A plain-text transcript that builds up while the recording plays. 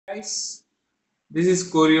Guys, this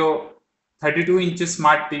is Koryo 32 inches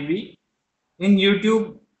smart TV. In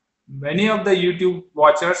YouTube, many of the YouTube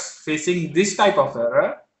watchers facing this type of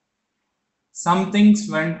error. Some things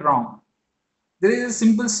went wrong. There is a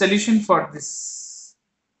simple solution for this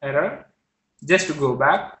error. Just go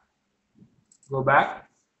back,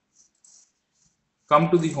 come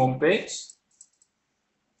to the home page.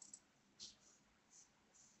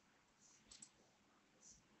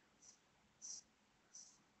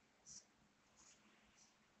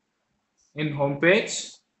 In home page,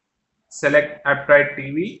 select Aptoide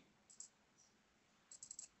TV,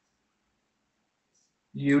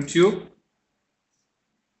 YouTube.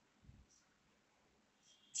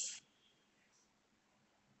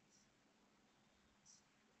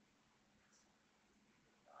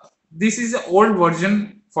 This is the old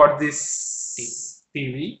version for this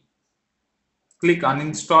TV. Click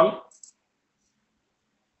uninstall.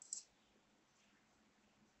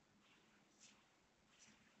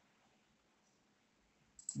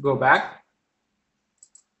 Go back.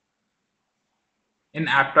 In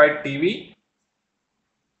Aptoide TV,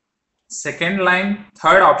 second line,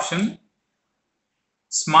 third option,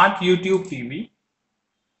 Smart YouTube TV.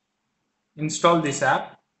 Install this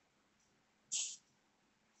app.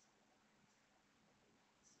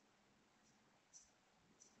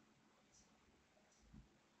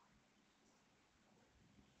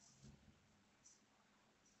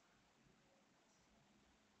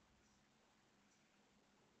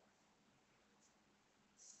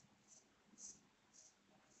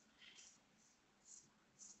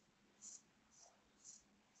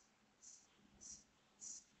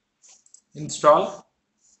 Install.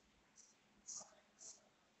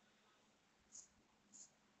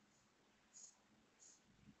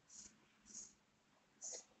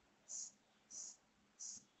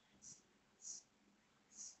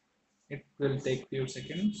 It will take few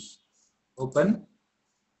seconds. Open.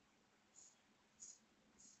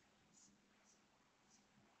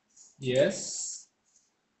 Yes.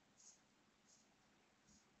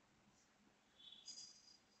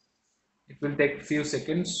 It will take few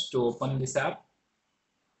seconds to open this app.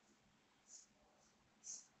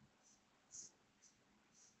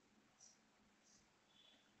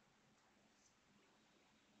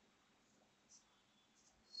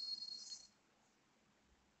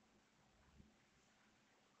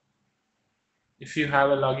 If you have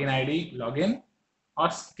a login ID, login or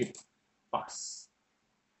skip pass.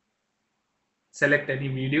 Select any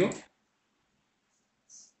video.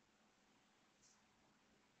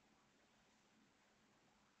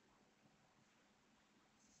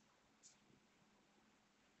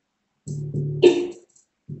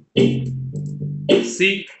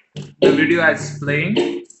 See, the video is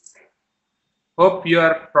playing. Hope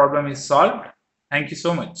your problem is solved. Thank you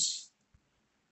so much.